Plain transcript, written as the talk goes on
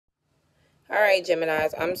All right,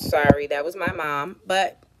 Geminis, I'm sorry. That was my mom.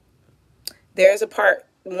 But there's a part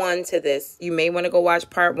one to this. You may want to go watch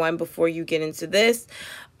part one before you get into this.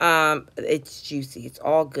 It's juicy. It's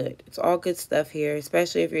all good. It's all good stuff here,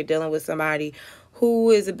 especially if you're dealing with somebody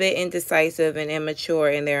who is a bit indecisive and immature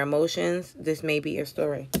in their emotions. This may be your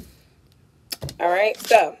story. All right,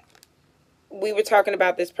 so we were talking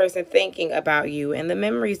about this person thinking about you and the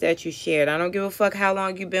memories that you shared. I don't give a fuck how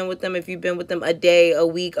long you've been with them. If you've been with them a day, a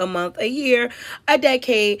week, a month, a year, a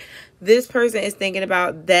decade, this person is thinking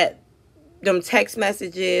about them text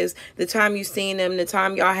messages, the time you seen them, the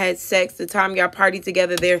time y'all had sex, the time y'all partied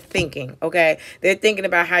together. They're thinking, okay? They're thinking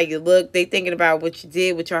about how you look. They're thinking about what you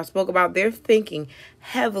did, what y'all spoke about. They're thinking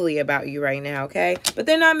heavily about you right now, okay? But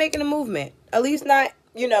they're not making a movement. At least not,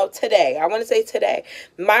 today. I want to say today.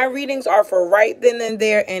 My readings are for right then and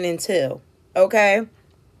there and until, okay?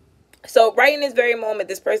 So right in this very moment,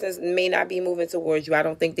 this person may not be moving towards you. I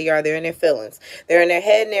don't think they are. They're in their feelings. They're in their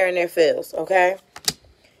head and they're in their feels, okay?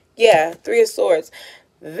 Yeah, Three of Swords.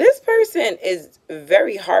 This person is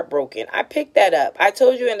very heartbroken. I picked that up. I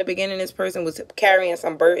told you in the beginning this person was carrying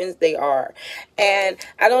some burdens. They are. And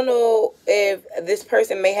I don't know if this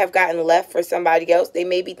person may have gotten left for somebody else. They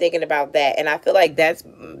may be thinking about that. And I feel like that's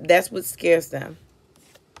what scares them.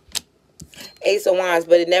 Ace of Wands,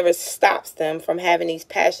 but it never stops them from having these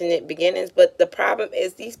passionate beginnings. But the problem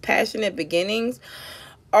is these passionate beginnings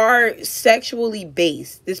are sexually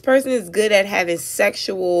based. This person is good at having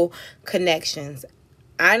sexual connections.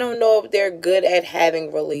 I don't know if they're good at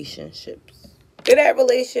having relationships. Good at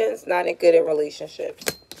relations, not good at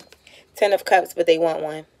relationships. 10 of Cups, but they want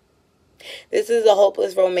one. This is a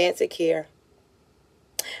hopeless romantic here.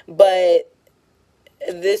 But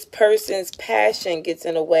this person's passion gets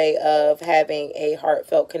in the way of having a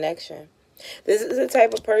heartfelt connection. This is the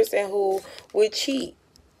type of person who would cheat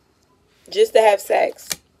just to have sex.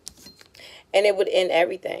 And it would end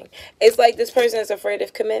everything. It's like this person is afraid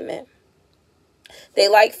of commitment. They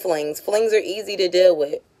like flings. Flings are easy to deal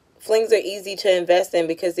with. Flings are easy to invest in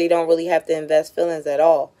because they don't really have to invest feelings at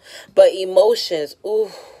all. But emotions,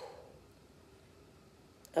 ooh.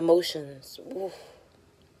 Emotions, ooh.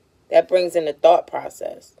 That brings in the thought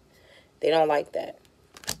process. They don't like that.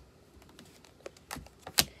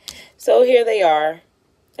 So here they are,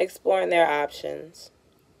 exploring their options.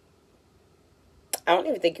 I don't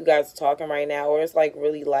even think you guys are talking right now, or it's like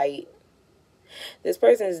really light. This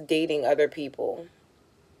person is dating other people.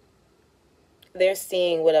 They're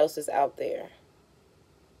seeing what else is out there.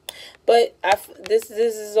 But this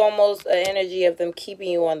is almost an energy of them keeping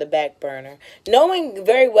you on the back burner. Knowing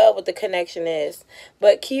very well what the connection is,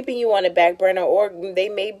 but keeping you on the back burner, or they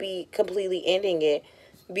may be completely ending it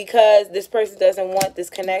because this person doesn't want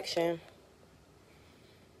this connection.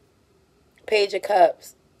 Page of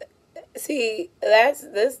Cups. See,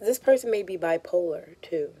 this person may be bipolar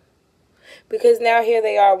too. Because now here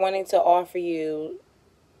they are wanting to offer you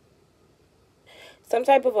some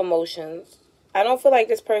type of emotions. I don't feel like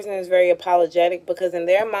this person is very apologetic because in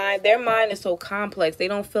their mind is so complex. They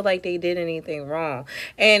don't feel like they did anything wrong.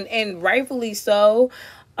 And rightfully so.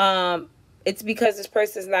 It's because this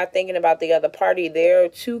person is not thinking about the other party. They're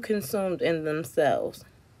too consumed in themselves.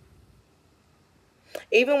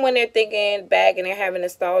 Even when they're thinking back and they're having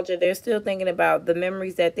nostalgia, they're still thinking about the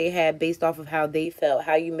memories that they had based off of how they felt,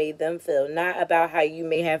 how you made them feel, not about how you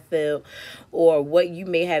may have felt or what you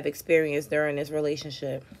may have experienced during this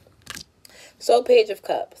relationship. So, Page of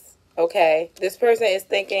Cups, okay? This person is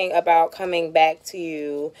thinking about coming back to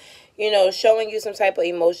you, showing you some type of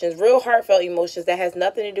emotions, real heartfelt emotions that has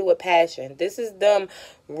nothing to do with passion. This is them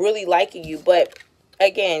really liking you. But,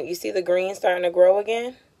 again, you see the green starting to grow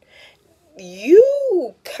again?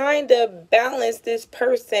 You kind of balance this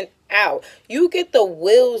person out. You get the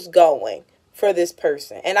wheels going for this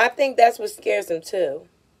person. And I think that's what scares them too.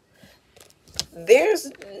 There's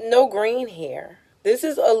no green here. This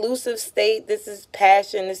is elusive state. This is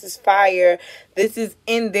passion. This is fire. This is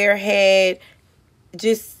in their head.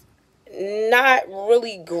 Just not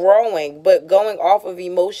really growing, but going off of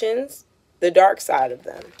emotions, the dark side of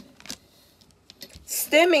them.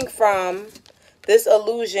 Stemming from this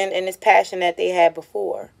illusion and this passion that they had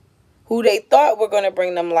before. Who they thought were going to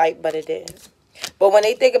bring them light, but it didn't. But when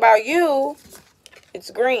they think about you, it's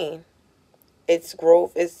green. It's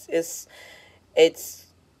growth. It's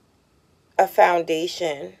a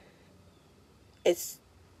foundation. It's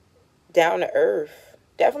down to earth.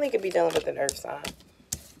 Definitely could be dealing with an earth sign.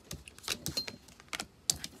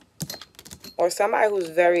 Or somebody who's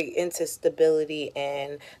very into stability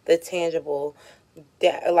and the tangible,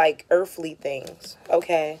 like earthly things.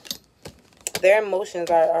 Okay. Their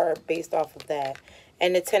emotions are based off of that.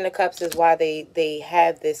 And the Ten of Cups is why they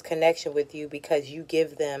have this connection with you, because you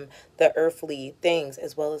give them the earthly things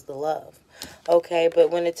as well as the love. Okay,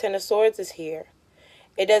 but when the Ten of Swords is here,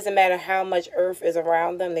 it doesn't matter how much earth is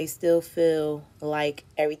around them, they still feel like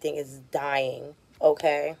everything is dying.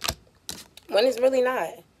 Okay, when it's really not.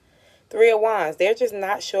 Three of Wands, they're just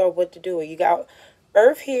not sure what to do. You got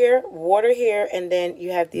earth here, water here, and then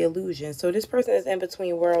you have the illusion. So this person is in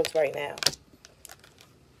between worlds right now,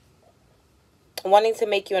 wanting to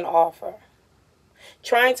make you an offer,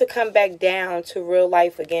 trying to come back down to real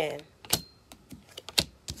life again,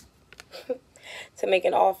 to make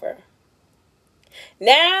an offer.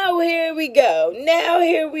 Now here we go. Now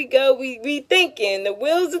here we go. We thinking. The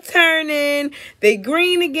wheels are turning. They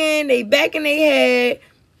green again. They back in their head.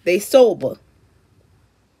 They sober.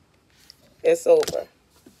 They're sober.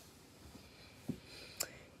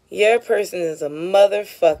 Your person is a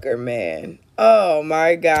motherfucker, man. Oh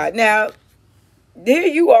my God. Now, here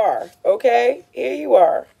you are. Okay? Here you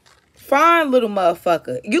are. Fine little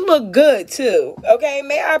motherfucker. You look good too. Okay?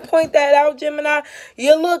 May I point that out, Gemini?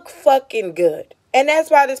 You look fucking good. And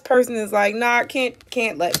that's why this person is like, nah,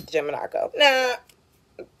 can't let Gemini go.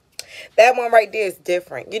 Nah. That one right there is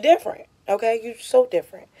different. You're different. Okay? You're so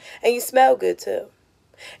different. And you smell good too.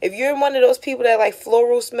 If you're one of those people that like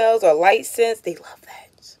floral smells or light scents, they love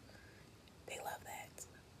that. They love that.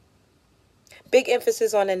 Big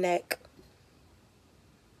emphasis on the neck.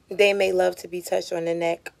 They may love to be touched on the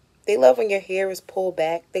neck. They love when your hair is pulled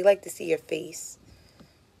back. They like to see your face.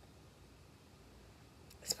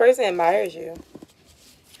 This person admires you.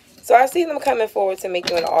 So I see them coming forward to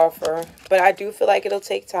make you an offer, but I do feel like it'll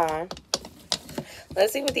take time.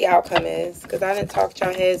 Let's see what the outcome is, because I didn't talk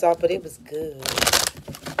y'all heads off, but it was good.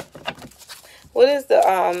 What is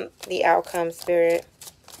the outcome, Spirit?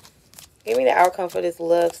 Give me the outcome for this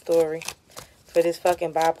love story, for this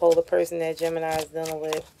fucking bipolar person that Gemini is dealing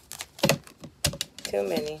with. Too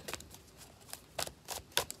many.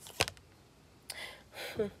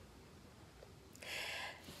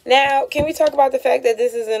 Now, can we talk about the fact that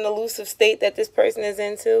this is an elusive state that this person is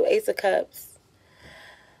into? Ace of Cups.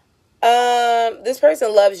 This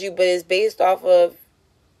person loves you, but it's based off of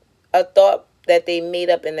a thought that they made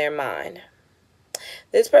up in their mind.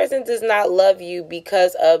 This person does not love you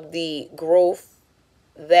because of the growth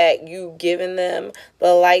that you've given them,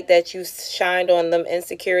 the light that you shined on them,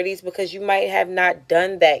 insecurities, because you might have not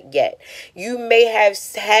done that yet. You may have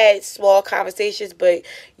had small conversations, but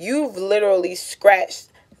you've literally scratched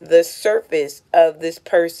the surface of this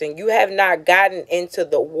person. You have not gotten into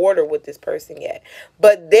the water with this person yet,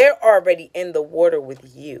 but they're already in the water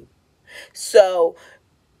with you. So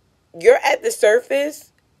you're at the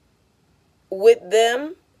surface with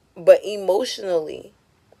them, but emotionally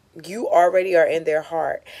you already are in their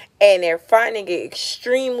heart, and they're finding it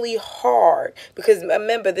extremely hard, because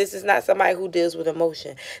remember, this is not somebody who deals with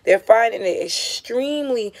emotion. They're finding it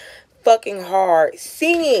extremely fucking hard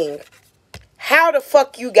seeing how the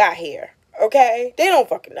fuck you got here. Okay? They don't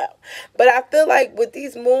fucking know. But I feel like with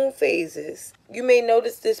these moon phases, you may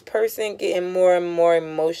notice this person getting more and more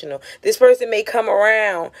emotional. This person may come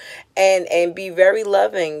around and be very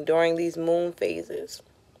loving during these moon phases.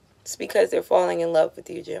 It's because they're falling in love with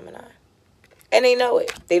you, Gemini. And they know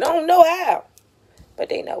it. They don't know how, but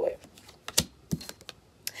they know it.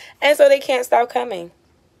 And so they can't stop coming.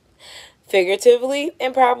 Figuratively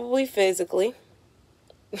and probably physically.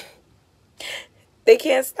 They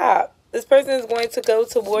can't stop. This person is going to go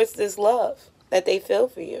towards this love that they feel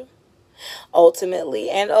for you.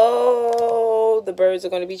 Ultimately. And oh, the birds are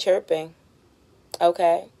going to be chirping.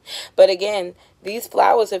 Okay? But again, these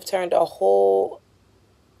flowers have turned a whole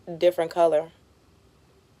different color.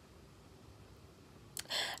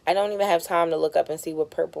 I don't even have time to look up and see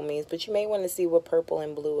what purple means, but you may want to see what purple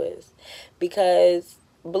and blue is, because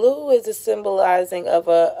blue is a symbolizing of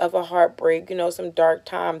a heartbreak, you know, some dark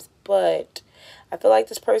times, but I feel like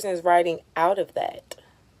this person is riding out of that.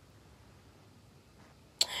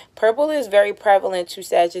 Purple is very prevalent to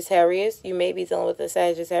Sagittarius. You may be dealing with a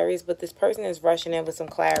Sagittarius, but this person is rushing in with some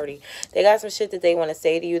clarity. They got some shit that they want to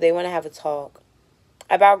say to you. They want to have a talk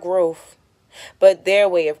about growth, but their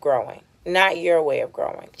way of growing, not your way of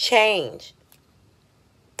growing. Change.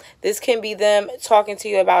 This can be them talking to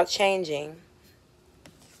you about changing.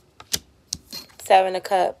 Seven of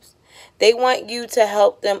Cups. They want you to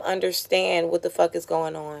help them understand what the fuck is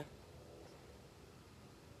going on,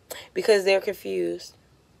 because they're confused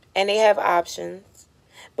and they have options,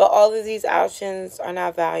 but all of these options are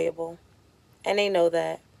not valuable, and they know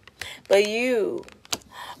that. But you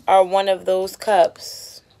are one of those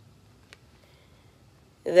cups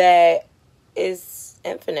that is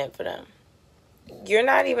infinite for them. You're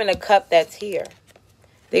not even a cup that's here.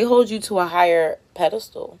 They hold you to a higher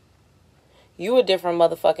pedestal. You a different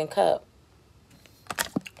motherfucking cup.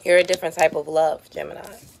 You're a different type of love, Gemini.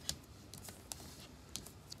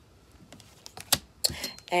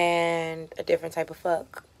 And a different type of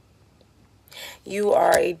fuck. You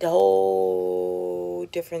are a whole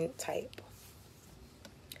different type.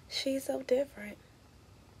 She's so different.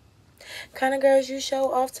 Kind of girls you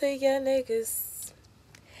show off to your niggas.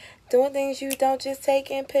 Doing things you don't just take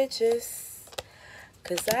in pictures.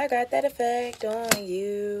 Cause I got that effect on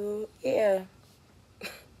you. Yeah.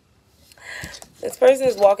 This person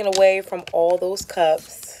is walking away from all those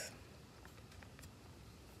cups.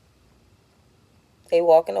 They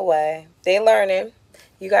walking away. They learning.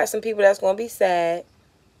 You got some people that's going to be sad.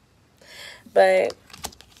 But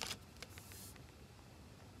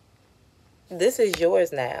this is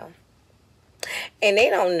yours now. And they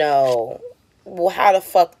don't know how the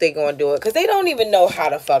fuck they going to do it. Because they don't even know how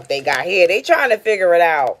the fuck they got here. They trying to figure it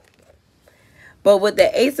out. But with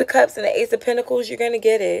the Ace of Cups and the Ace of Pentacles, you're going to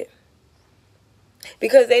get it.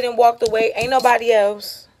 Because they done walked away. Ain't nobody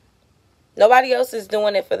else. Nobody else is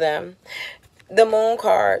doing it for them. The Moon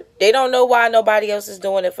card. They don't know why nobody else is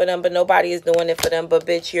doing it for them. But nobody is doing it for them. But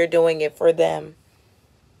bitch, you're doing it for them.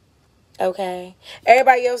 Okay?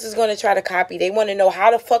 Everybody else is going to try to copy. They want to know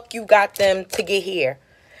how the fuck you got them to get here.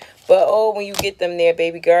 But oh, when you get them there,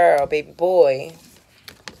 baby girl, baby boy,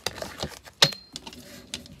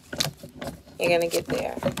 you're going to get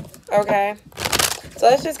there. Okay? So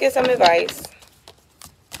let's just get some advice.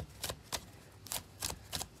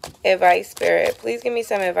 Advice, Spirit. Please give me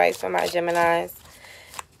some advice for my Geminis.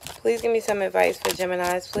 Please give me some advice for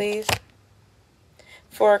Geminis, please.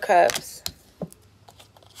 4 Cups.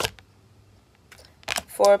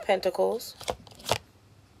 4 Pentacles.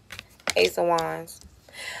 Ace of Wands.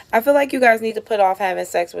 I feel like you guys need to put off having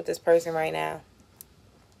sex with this person right now.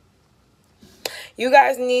 You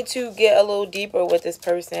guys need to get a little deeper with this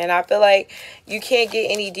person. And I feel like you can't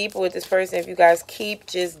get any deeper with this person if you guys keep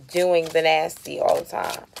just doing the nasty all the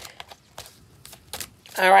time.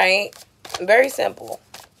 Alright? Very simple.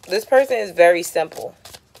 This person is very simple.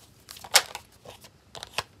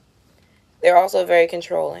 They're also very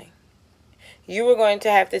controlling. You were going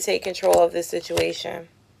to have to take control of this situation.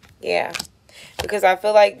 Yeah. Because I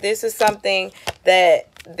feel like this is something that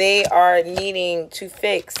they are needing to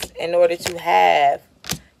fix in order to have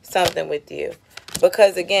something with you.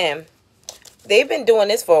 Because, again, they've been doing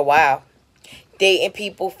this for a while. Dating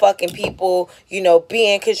people, fucking people, you know,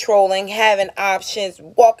 being controlling, having options,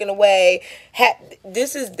 walking away.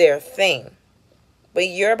 This is their thing. But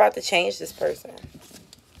you're about to change this person.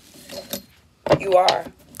 You are.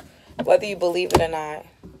 Whether you believe it or not.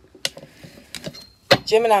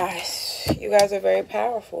 Geminis, you guys are very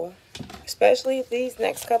powerful. Especially these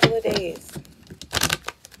next couple of days.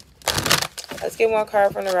 Let's get one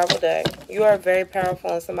card from the Rebel deck. You are very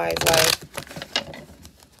powerful in somebody's life.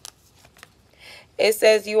 It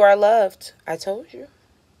says you are loved. I told you.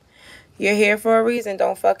 You're here for a reason.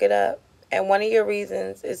 Don't fuck it up. And one of your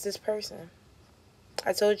reasons is this person.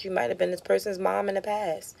 I told you might have been this person's mom in the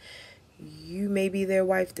past. You may be their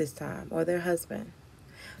wife this time or their husband.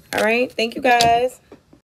 All right. Thank you, guys.